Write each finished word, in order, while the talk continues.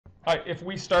All right, if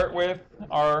we start with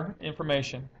our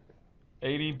information,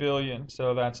 80 billion,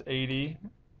 so that's 80,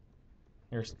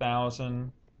 here's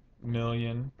 1,000,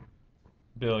 million,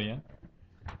 billion.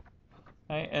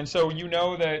 Right? And so you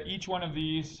know that each one of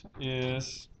these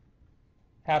is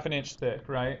half an inch thick,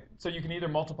 right? So you can either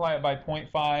multiply it by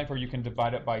 0.5 or you can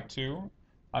divide it by 2.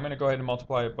 I'm going to go ahead and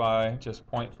multiply it by just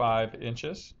 0.5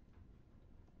 inches.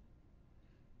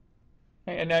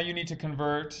 Okay, and now you need to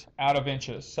convert out of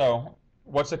inches. So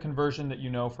what's the conversion that you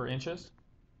know for inches?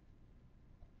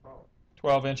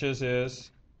 12 inches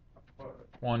is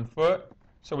 1 foot.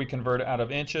 So we convert it out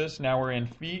of inches. Now we're in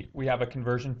feet. We have a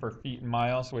conversion for feet and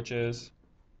miles, which is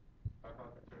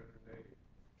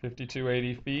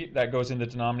 5280 feet. That goes in the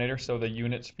denominator, so the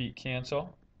units feet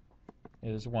cancel,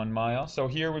 is 1 mile. So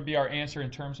here would be our answer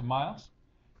in terms of miles.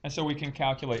 And so we can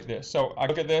calculate this. So I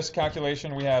look at this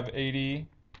calculation. We have 80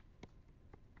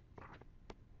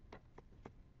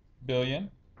 billion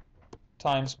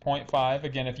times 0.5.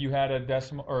 Again, if you had a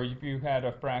decimal or if you had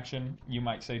a fraction, you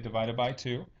might say divided by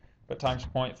 2, but times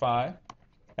 0.5,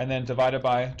 and then divided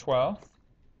by 12,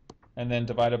 and then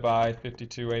divided by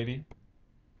 5280.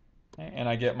 Okay, and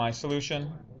I get my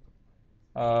solution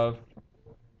of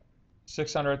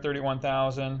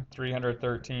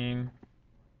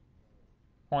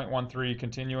 631,313.13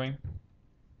 continuing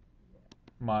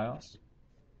miles.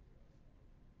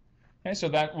 Okay, so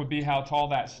that would be how tall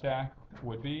that stack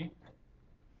would be.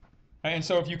 And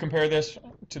so if you compare this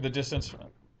to the distance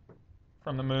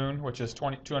from the moon, which is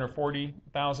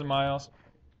 240,000 miles,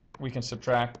 we can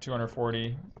subtract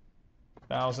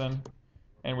 240,000,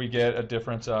 and we get a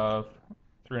difference of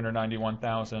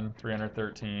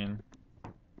 391,313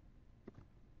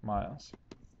 miles.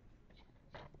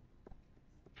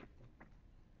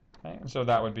 Okay, and so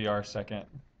that would be our second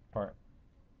part.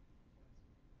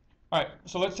 All right,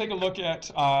 so let's take a look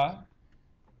at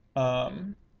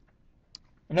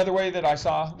another way that I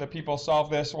saw that people solve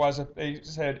this was if they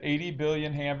said 80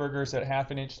 billion hamburgers at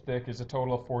half an inch thick is a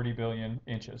total of 40 billion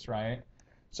inches, right?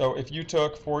 So if you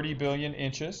took 40 billion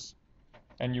inches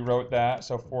and you wrote that,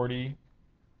 so 40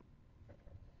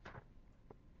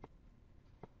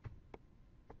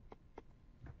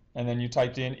 and then you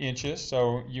typed in inches,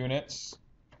 so units,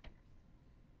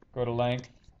 go to length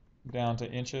down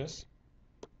to inches,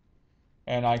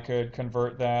 and I could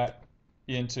convert that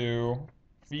into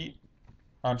feet,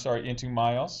 I'm sorry, into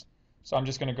miles. So I'm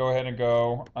just going to go ahead and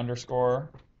go underscore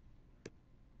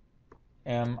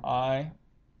MI,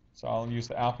 so I'll use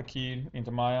the alpha key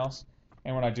into miles,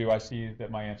 and when I do, I see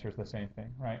that my answer is the same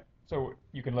thing, right? So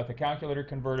you can let the calculator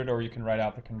convert it, or you can write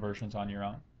out the conversions on your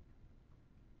own.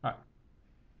 All right.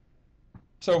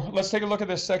 So let's take a look at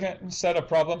this second set of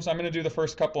problems. I'm going to do the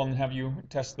first couple and have you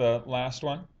test the last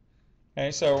one.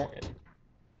 Okay, so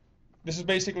this is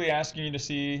basically asking you to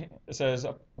see, it says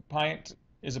a pint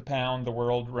is a pound the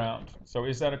world round. So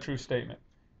is that a true statement?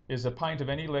 Is a pint of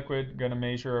any liquid going to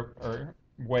measure or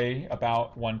weigh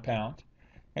about 1 pound?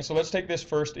 And so let's take this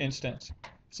first instance. It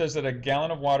says that a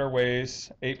gallon of water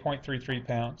weighs 8.33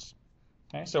 pounds.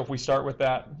 Okay, so if we start with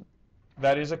that,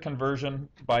 that is a conversion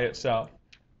by itself.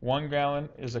 1 gallon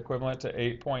is equivalent to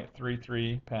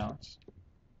 8.33 pounds.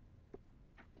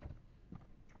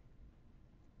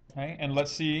 Okay, and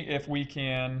let's see if we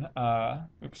can,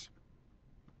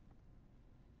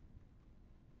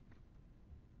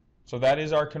 So that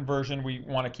is our conversion. We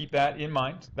want to keep that in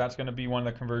mind. That's going to be one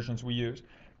of the conversions we use.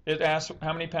 It asks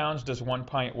how many pounds does 1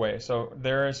 pint weigh. So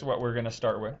there is what we're going to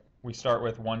start with. We start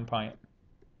with 1 pint.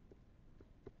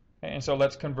 Okay, and so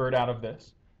let's convert out of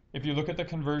this. If you look at the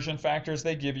conversion factors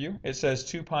they give you, it says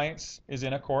 2 pints is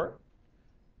in a quart.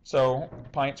 So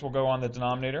pints will go on the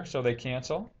denominator, so they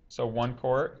cancel. So 1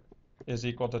 quart is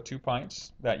equal to 2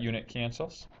 pints. That unit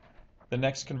cancels. The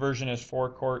next conversion is 4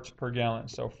 quarts per gallon.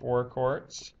 So 4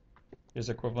 quarts is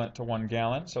equivalent to 1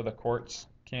 gallon. So the quarts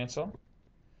cancel.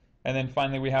 And then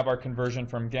finally we have our conversion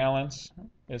from gallons.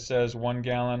 It says 1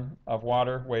 gallon of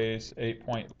water weighs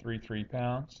 8.33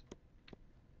 pounds.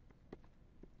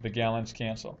 The gallons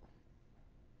cancel.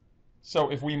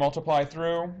 So if we multiply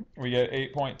through, we get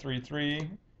 8.33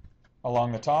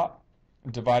 along the top,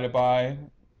 divided by,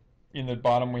 in the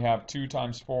bottom we have 2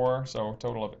 times 4, so a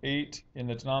total of 8 in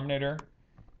the denominator,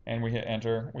 and we hit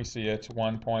enter, we see it's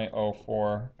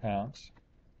 1.04 pounds.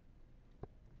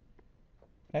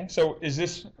 Okay, so does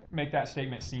this make that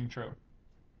statement seem true?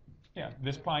 Yeah,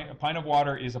 a pint of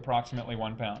water is approximately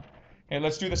 1 pound. Okay,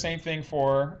 let's do the same thing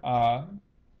for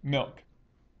milk.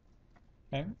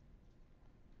 Okay,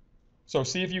 so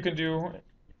see if you can do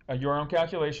your own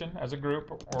calculation as a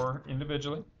group or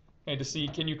individually, okay, to see,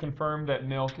 can you confirm that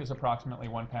milk is approximately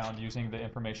 1 pound using the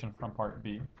information from part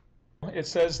B? It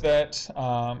says that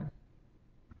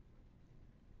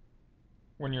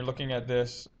when you're looking at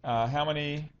this, how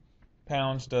many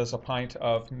pounds does a pint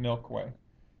of milk weigh?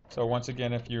 So once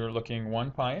again, if you're looking,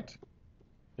 1 pint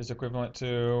is equivalent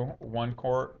to 1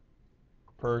 quart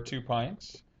per 2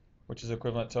 pints, which is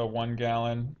equivalent to 1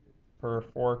 gallon per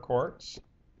 4 quarts.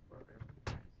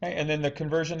 Okay, and then the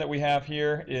conversion that we have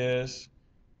here is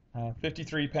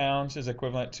 53 pounds is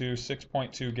equivalent to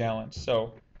 6.2 gallons.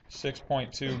 So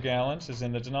 6.2 gallons is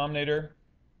in the denominator,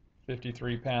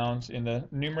 53 pounds in the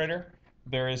numerator.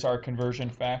 There is our conversion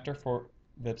factor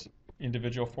that's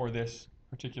individual for this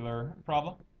particular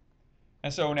problem.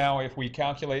 And so now if we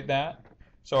calculate that,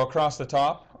 so across the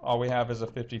top, all we have is a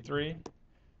 53.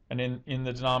 And in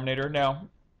the denominator, now,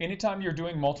 anytime you're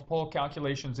doing multiple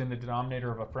calculations in the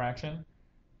denominator of a fraction,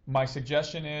 my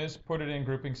suggestion is put it in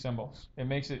grouping symbols. It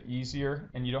makes it easier,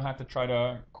 and you don't have to try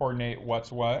to coordinate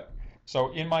what's what.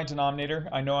 So in my denominator,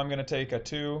 I know I'm going to take a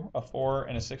 2, a 4,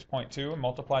 and a 6.2 and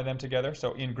multiply them together.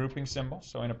 So in grouping symbols,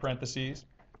 so in a parentheses,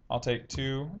 I'll take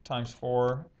 2 times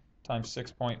 4 times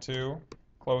 6.2,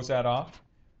 close that off.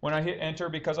 When I hit enter,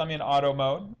 because I'm in auto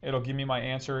mode, it'll give me my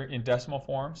answer in decimal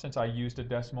form since I used a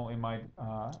decimal in my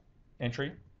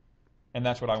entry, and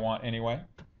that's what I want anyway.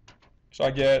 So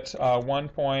I get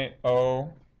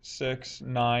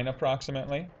 1.069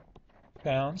 approximately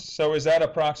pounds. So is that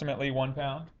approximately 1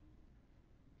 pound?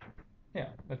 Yeah,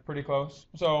 that's pretty close.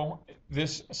 So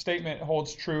this statement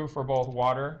holds true for both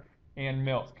water and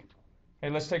milk. Hey,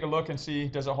 let's take a look and see,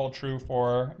 does it hold true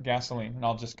for gasoline? And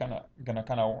I'll just gonna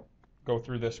go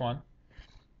through this one.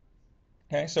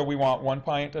 Okay, so we want 1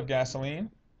 pint of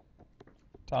gasoline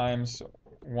times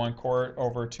 1 quart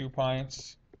over 2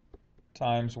 pints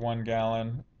times 1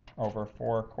 gallon over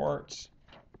 4 quarts.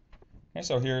 Okay,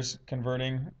 so here's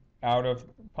converting out of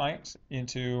pints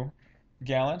into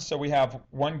gallons. So we have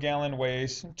 1 gallon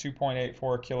weighs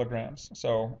 2.84 kilograms.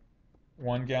 So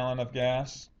 1 gallon of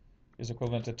gas is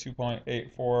equivalent to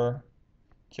 2.84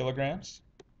 kilograms.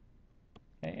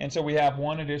 Okay, and so we have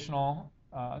one additional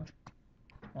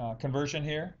conversion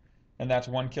here, and that's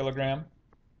 1 kilogram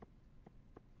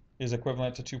is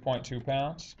equivalent to 2.2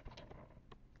 pounds.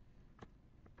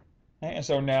 Okay, and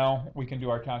so now we can do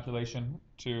our calculation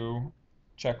to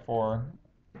check for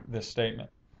this statement.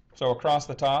 So across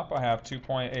the top, I have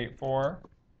 2.84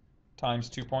 times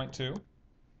 2.2.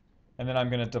 And then I'm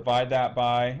going to divide that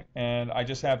by, and I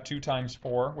just have 2 times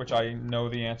 4, which I know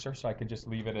the answer, so I can just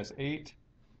leave it as 8.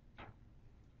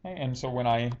 Okay, and so when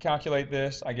I calculate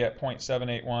this, I get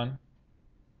 0.781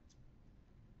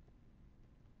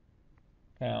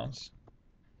 pounds.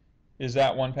 Is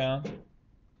that 1 pound?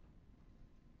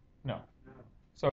 No.